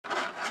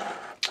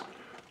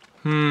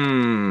It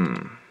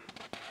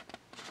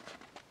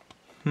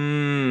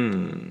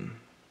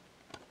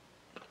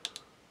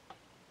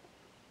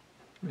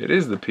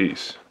is the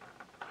piece.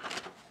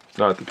 It's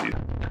not the piece.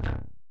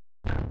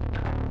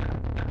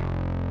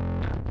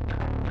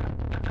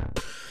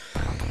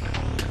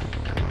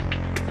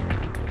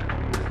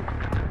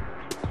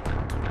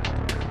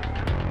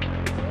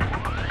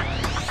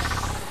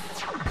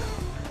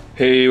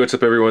 Hey, what's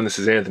up everyone? This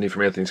is Anthony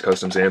from Anthony's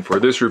Customs, and for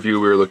this review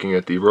we're looking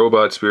at the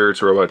Robot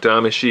Spirits Robot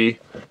Damashii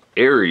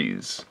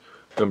Aries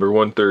number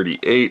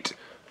 138.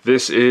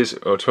 This is,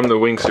 it's from the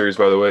Wing series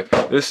by the way.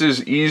 This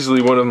is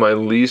easily one of my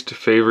least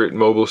favorite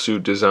mobile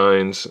suit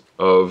designs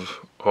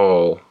of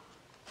all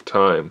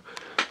time.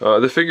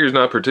 The figure is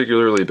not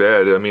particularly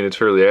bad. I mean, it's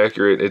fairly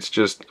accurate. It's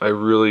just, I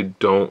really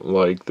don't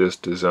like this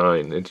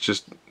design. It's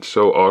just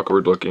so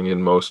awkward looking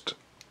in most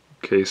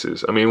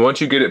cases. I mean,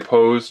 once you get it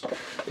posed,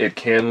 it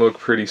can look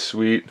pretty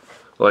sweet.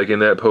 Like in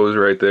that pose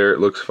right there, it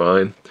looks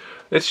fine.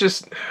 It's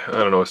just, I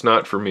don't know, it's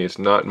not for me. It's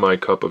not my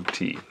cup of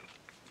tea.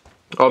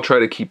 I'll try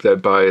to keep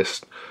that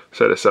bias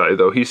set aside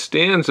though. He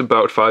stands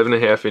about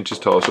 5.5 inches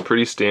tall, so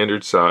pretty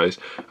standard size.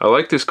 I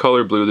like this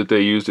color blue that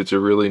they used. It's a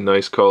really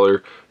nice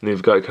color, and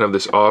they've got kind of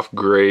this off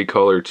gray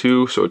color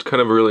too, so it's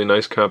kind of a really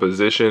nice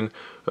composition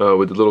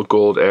with the little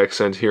gold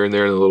accents here and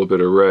there and a little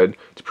bit of red.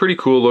 It's pretty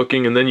cool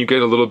looking, and then you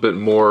get a little bit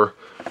more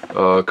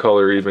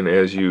color even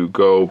as you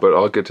go, but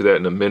I'll get to that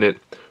in a minute.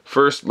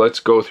 First, let's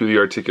go through the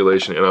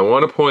articulation, and I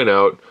want to point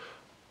out,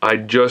 I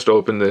just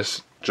opened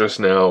this just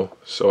now,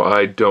 so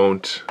I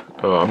don't,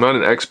 I'm not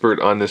an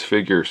expert on this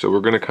figure, so we're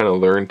going to kind of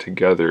learn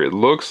together. It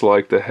looks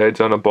like the head's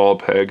on a ball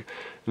peg,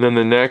 and then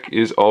the neck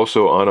is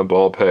also on a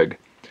ball peg.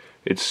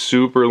 It's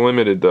super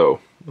limited though,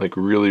 like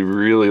really,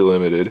 really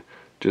limited,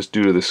 just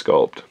due to the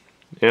sculpt.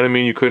 And I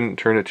mean, you couldn't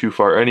turn it too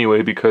far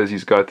anyway because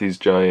he's got these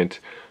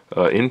giant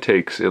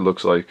intakes, it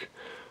looks like,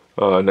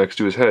 next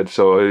to his head,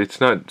 so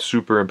it's not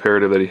super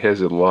imperative that he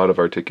has a lot of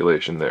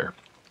articulation there.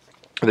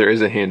 There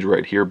is a hinge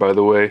right here, by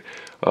the way.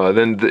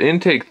 Then the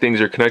intake things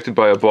are connected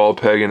by a ball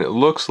peg, and it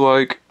looks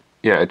like,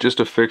 yeah,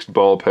 just a fixed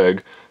ball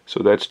peg,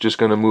 so that's just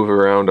going to move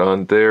around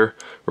on there.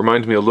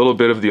 Reminds me a little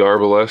bit of the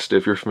Arbalest,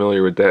 if you're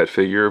familiar with that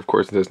figure. Of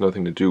course, it has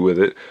nothing to do with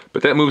it,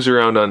 but that moves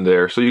around on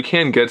there, so you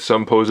can get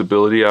some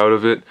posability out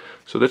of it,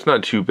 so that's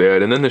not too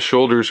bad. And then the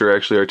shoulders are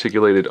actually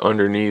articulated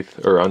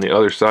underneath, or on the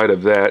other side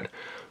of that,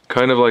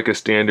 kind of like a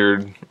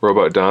standard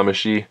Robot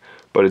Damashii,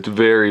 but it's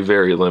very,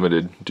 very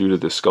limited due to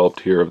the sculpt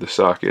here of the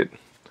socket.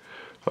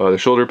 The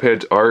shoulder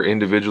pads are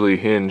individually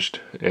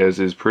hinged, as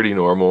is pretty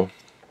normal,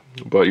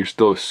 but you're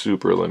still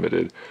super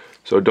limited.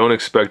 So don't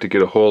expect to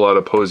get a whole lot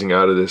of posing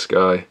out of this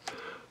guy.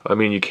 I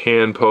mean, you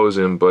can pose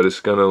him, but it's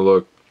going to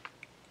look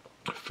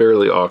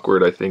fairly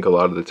awkward, I think, a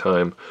lot of the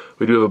time.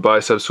 We do have a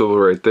bicep swivel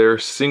right there,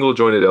 single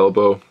jointed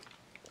elbow,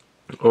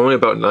 only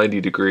about 90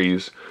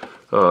 degrees.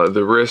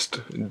 The wrist,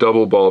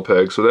 double ball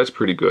peg, so that's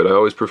pretty good. I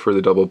always prefer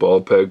the double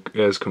ball peg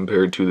as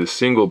compared to the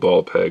single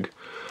ball peg.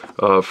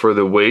 For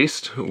the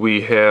waist,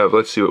 we have,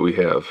 let's see what we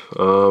have.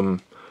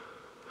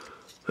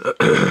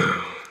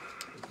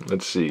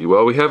 Let's see,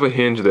 well, we have a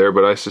hinge there,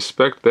 but I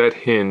suspect that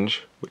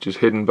hinge, which is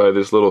hidden by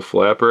this little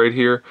flap right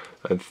here,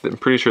 I'm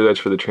pretty sure that's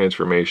for the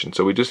transformation.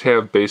 So we just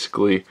have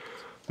basically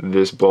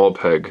this ball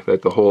peg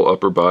that the whole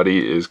upper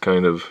body is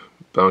kind of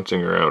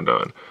bouncing around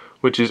on,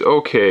 which is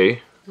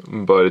okay,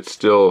 but it's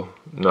still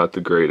not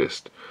the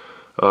greatest.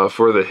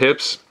 For the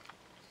hips,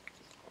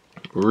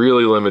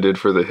 really limited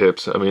for the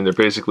hips. I mean, they're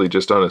basically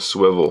just on a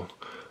swivel.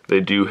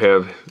 They do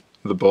have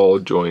the ball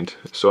joint,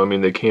 so I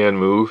mean, they can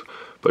move,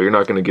 but you're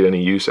not going to get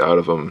any use out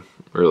of them,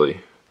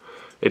 really.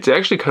 It's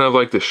actually kind of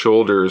like the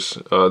shoulders,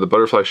 the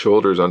butterfly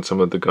shoulders on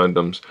some of the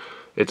Gundams.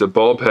 It's a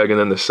ball peg and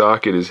then the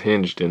socket is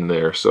hinged in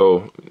there,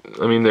 so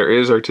I mean, there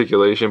is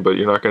articulation, but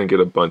you're not going to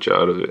get a bunch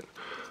out of it.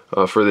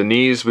 For the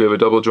knees, we have a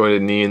double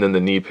jointed knee, and then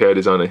the knee pad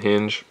is on a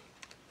hinge.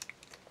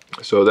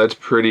 So that's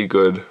pretty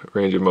good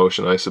range of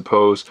motion, I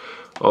suppose.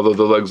 Although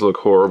the legs look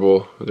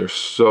horrible, they're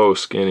so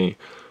skinny,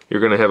 you're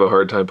going to have a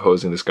hard time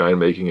posing this guy and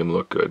making him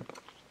look good.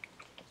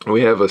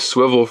 We have a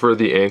swivel for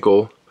the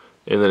ankle,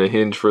 and then a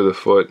hinge for the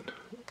foot.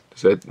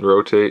 Does that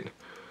rotate?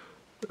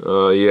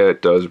 Yeah,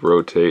 it does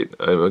rotate.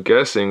 I'm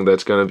guessing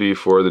that's going to be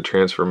for the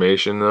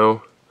transformation,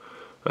 though.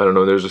 I don't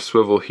know, there's a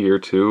swivel here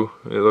too,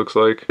 it looks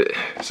like.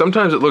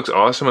 Sometimes it looks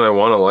awesome and I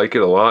want to like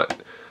it a lot.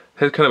 It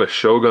has kind of a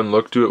Shogun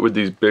look to it with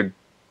these big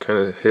kind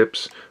of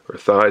hips or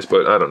thighs,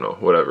 but I don't know,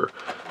 whatever.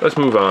 Let's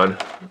move on.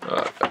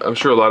 I'm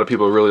sure a lot of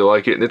people really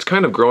like it, and it's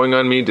kind of growing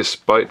on me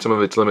despite some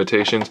of its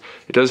limitations.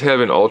 It does have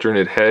an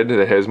alternate head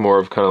that has more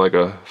of kind of like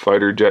a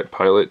fighter jet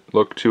pilot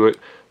look to it,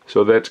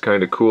 so that's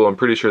kind of cool. I'm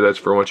pretty sure that's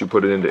for once you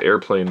put it into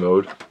airplane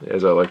mode,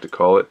 as I like to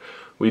call it.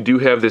 We do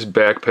have this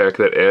backpack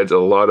that adds a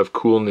lot of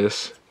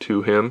coolness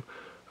to him.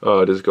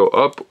 Does it go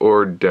up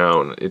or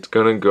down? It's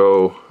gonna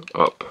go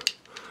up.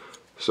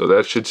 So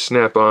that should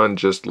snap on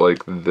just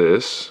like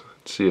this.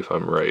 Let's see if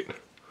I'm right.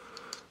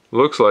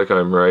 Looks like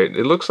I'm right.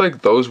 It looks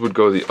like those would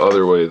go the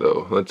other way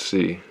though. Let's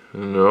see.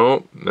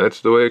 No,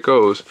 that's the way it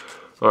goes.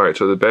 Alright,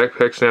 so the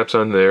backpack snaps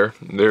on there.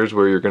 There's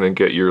where you're gonna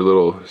get your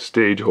little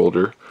stage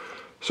holder.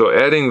 So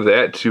adding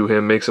that to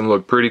him makes him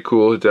look pretty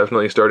cool. He's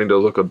definitely starting to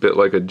look a bit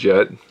like a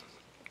jet.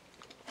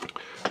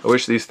 I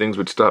wish these things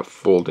would stop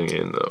folding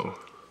in though.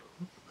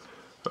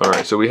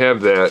 Alright, so we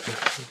have that.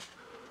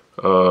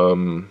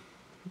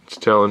 It's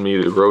telling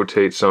me to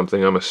rotate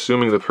something. I'm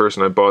assuming the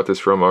person I bought this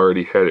from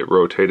already had it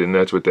rotated, and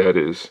that's what that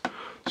is.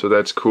 So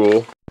that's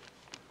cool.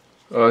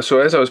 So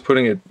as I was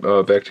putting it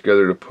back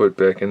together to put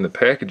back in the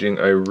packaging,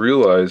 I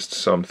realized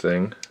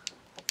something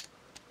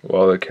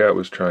while the cat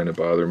was trying to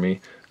bother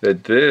me.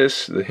 That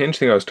the hinge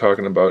thing I was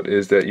talking about,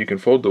 is that you can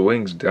fold the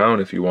wings down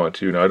if you want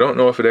to. Now I don't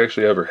know if it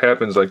actually ever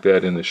happens like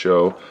that in the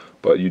show,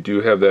 but you do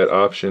have that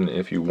option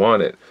if you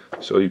want it.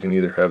 So you can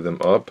either have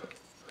them up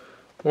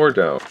or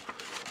down.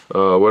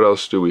 What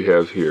else do we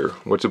have here?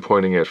 What's it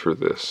pointing at for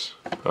this?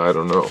 I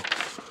don't know.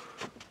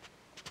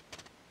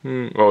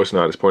 Oh, it's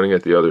not. It's pointing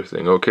at the other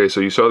thing. Okay, so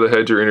you saw the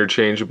heads are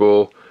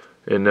interchangeable,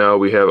 and now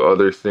we have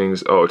other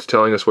things. Oh, it's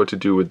telling us what to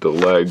do with the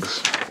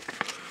legs.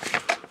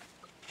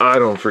 I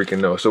don't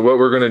freaking know. So what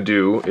we're going to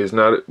do is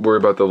not worry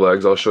about the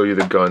legs. I'll show you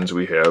the guns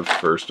we have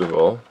first of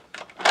all.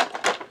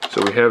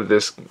 So we have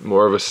this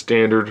more of a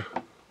standard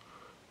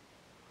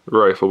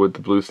rifle with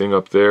the blue thing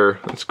up there.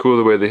 It's cool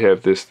the way they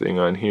have this thing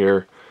on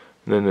here.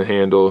 And then the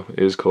handle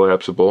is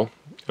collapsible.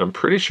 I'm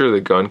pretty sure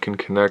the gun can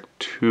connect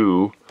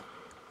to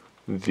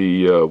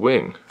the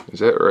wing. Is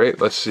that right?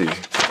 Let's see.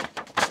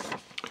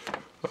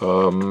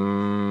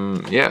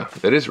 Yeah,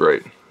 that is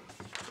right.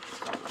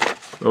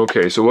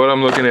 Okay, so what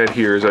I'm looking at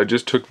here is I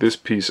just took this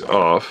piece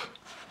off,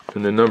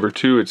 and then number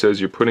 2 it says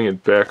you're putting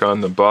it back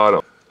on the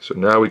bottom. So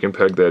now we can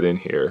peg that in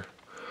here.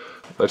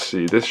 Let's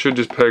see, this should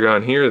just peg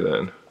on here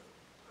then.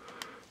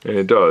 And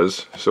it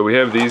does. So we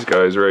have these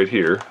guys right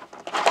here.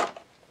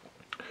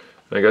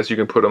 I guess you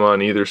can put them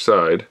on either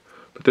side.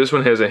 But this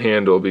one has a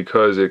handle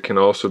because it can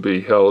also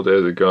be held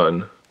as a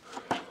gun,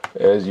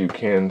 as you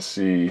can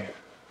see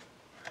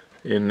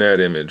in that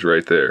image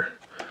right there.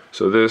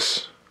 So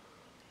this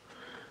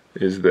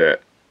is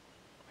that.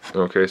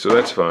 Okay, so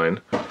that's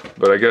fine.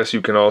 But I guess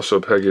you can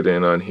also peg it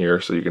in on here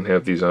so you can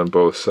have these on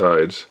both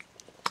sides.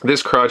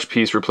 This crotch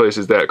piece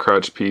replaces that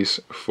crotch piece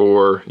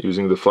for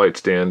using the flight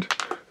stand,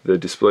 the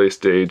display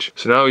stage.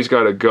 So now he's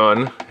got a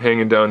gun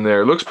hanging down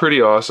there. It looks pretty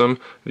awesome.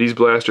 These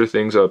blaster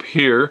things up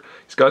here.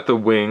 He's got the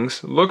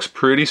wings. Looks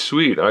pretty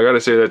sweet. I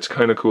gotta say that's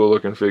kind of cool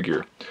looking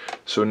figure.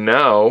 So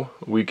now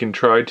we can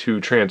try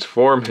to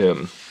transform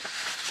him.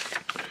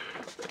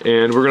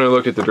 And we're gonna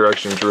look at the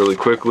directions really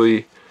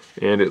quickly.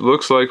 And it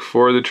looks like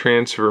for the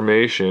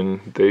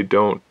transformation, they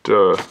don't,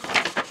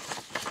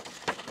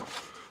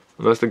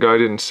 unless the guy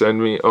didn't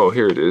send me, oh,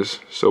 here it is.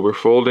 So we're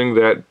folding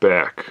that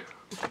back,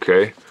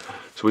 okay?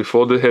 So we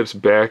fold the hips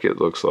back, it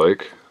looks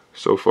like.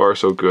 So far,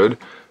 so good.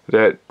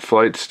 That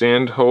flight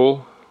stand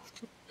hole,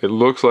 it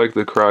looks like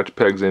the crotch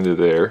pegs into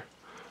there.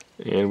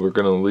 And we're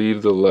gonna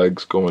leave the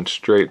legs going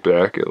straight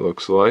back, it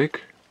looks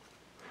like.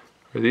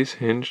 Are these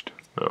hinged?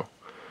 No.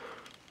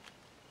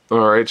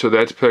 Alright, so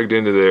that's pegged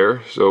into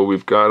there. So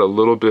we've got a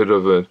little bit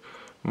of a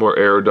more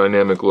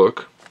aerodynamic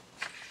look.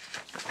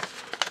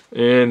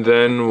 And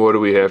then what do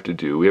we have to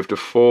do? We have to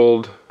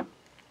fold.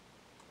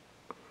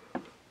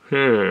 We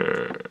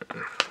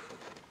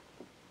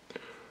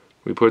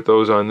put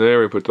those on there,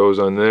 we put those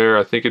on there.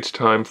 I think it's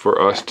time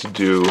for us to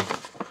do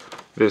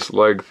this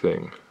leg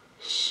thing.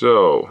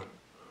 So,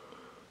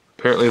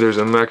 apparently there's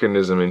a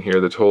mechanism in here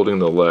that's holding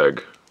the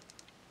leg.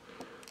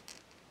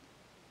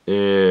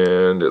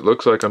 And it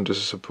looks like I'm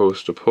just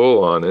supposed to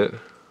pull on it.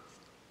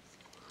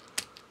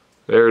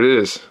 There it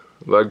is.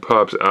 Leg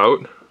pops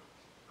out.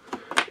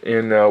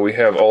 And now we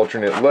have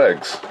alternate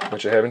legs,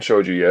 which I haven't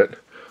showed you yet.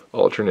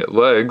 Alternate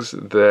legs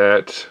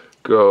that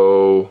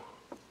go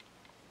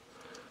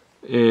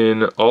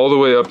in all the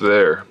way up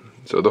there.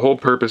 So the whole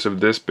purpose of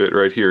this bit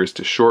right here is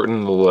to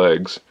shorten the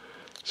legs.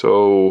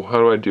 So how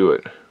do I do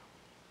it?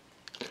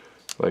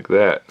 Like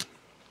that,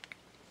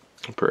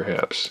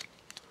 perhaps.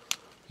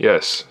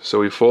 Yes, so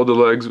we fold the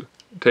legs,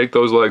 take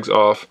those legs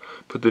off,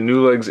 put the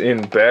new legs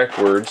in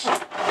backwards,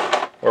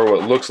 or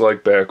what looks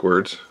like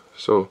backwards.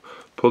 So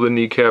pull the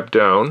kneecap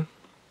down,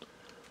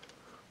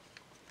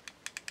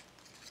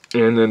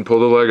 and then pull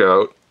the leg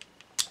out.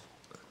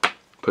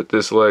 Put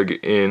this leg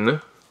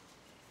in,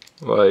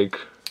 like,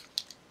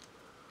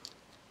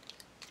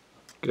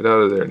 get out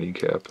of there,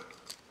 kneecap.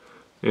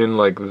 In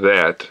like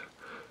that.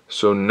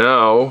 So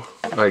now,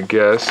 I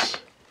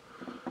guess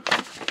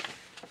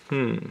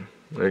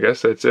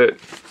that's it.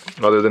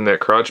 Other than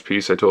that crotch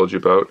piece I told you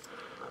about.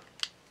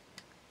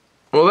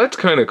 Well, that's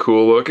kind of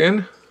cool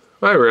looking.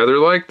 I rather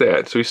like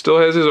that. So he still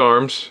has his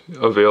arms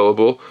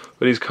available,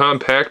 but he's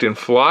compact and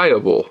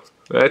flyable.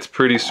 That's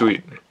pretty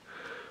sweet.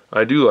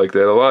 I do like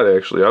that a lot,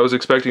 actually. I was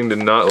expecting to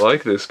not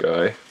like this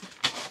guy.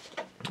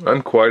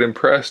 I'm quite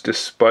impressed,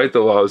 despite the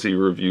lousy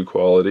review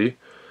quality.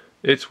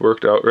 It's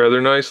worked out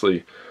rather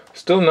nicely.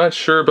 Still not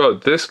sure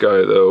about this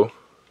guy, though.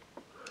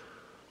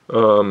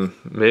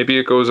 Maybe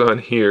it goes on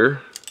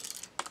here.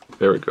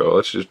 There we go.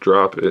 Let's just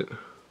drop it.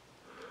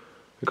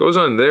 It goes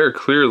on there,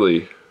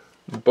 clearly.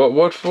 But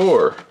what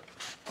for?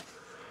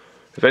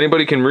 If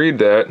anybody can read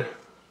that,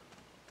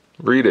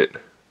 read it.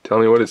 Tell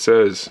me what it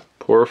says.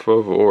 Por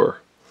favor.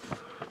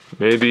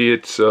 Maybe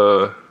it's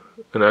an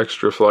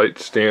extra flight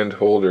stand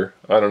holder.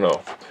 I don't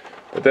know.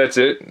 But that's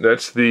it.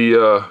 That's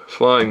the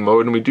flying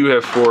mode. And we do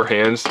have 4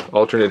 hands,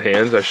 alternate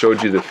hands. I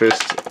showed you the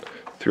fists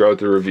throughout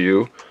the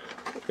review.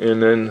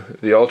 And then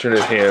the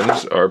alternate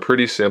hands are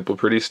pretty simple,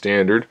 pretty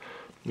standard.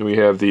 We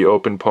have the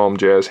open palm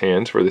jazz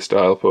hands for the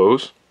style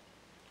pose.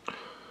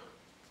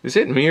 Is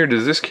it me or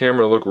does this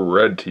camera look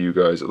red to you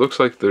guys? It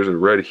looks like there's a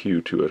red hue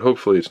to it.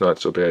 Hopefully it's not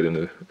so bad in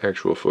the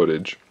actual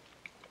footage.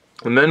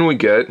 And then we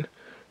get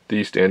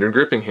the standard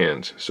gripping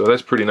hands. So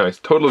that's pretty nice.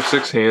 Total of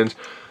 6 hands.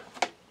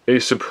 A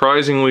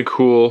surprisingly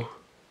cool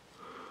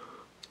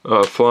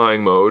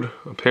flying mode.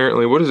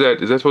 Apparently, what is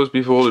that? Is that supposed to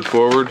be folded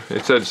forward?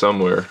 It said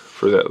somewhere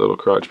for that little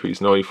crotch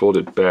piece. No, you fold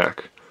it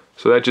back.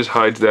 So that just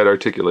hides that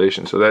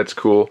articulation. So that's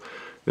cool.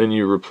 Then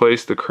you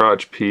replace the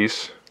crotch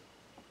piece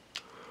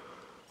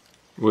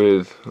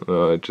with,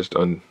 just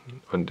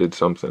undid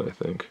something, I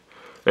think.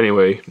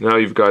 Anyway, now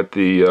you've got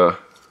the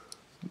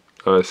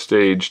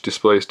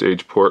display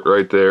stage port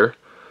right there.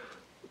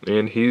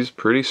 And he's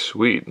pretty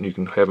sweet. You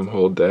can have him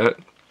hold that.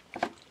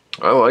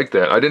 I like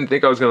that. I didn't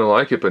think I was going to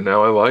like it, but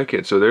now I like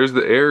it. So there's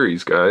the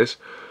Aries, guys.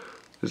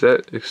 Does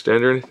that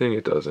extend or anything?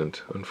 It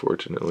doesn't,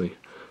 unfortunately.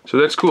 So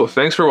that's cool.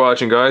 Thanks for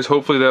watching, guys.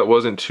 Hopefully that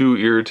wasn't too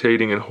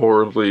irritating and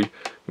horribly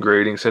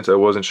grating since I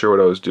wasn't sure what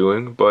I was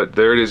doing. But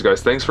there it is,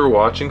 guys. Thanks for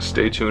watching.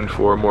 Stay tuned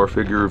for more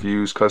figure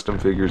reviews, custom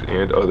figures,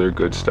 and other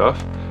good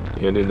stuff.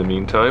 And in the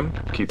meantime,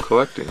 keep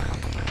collecting.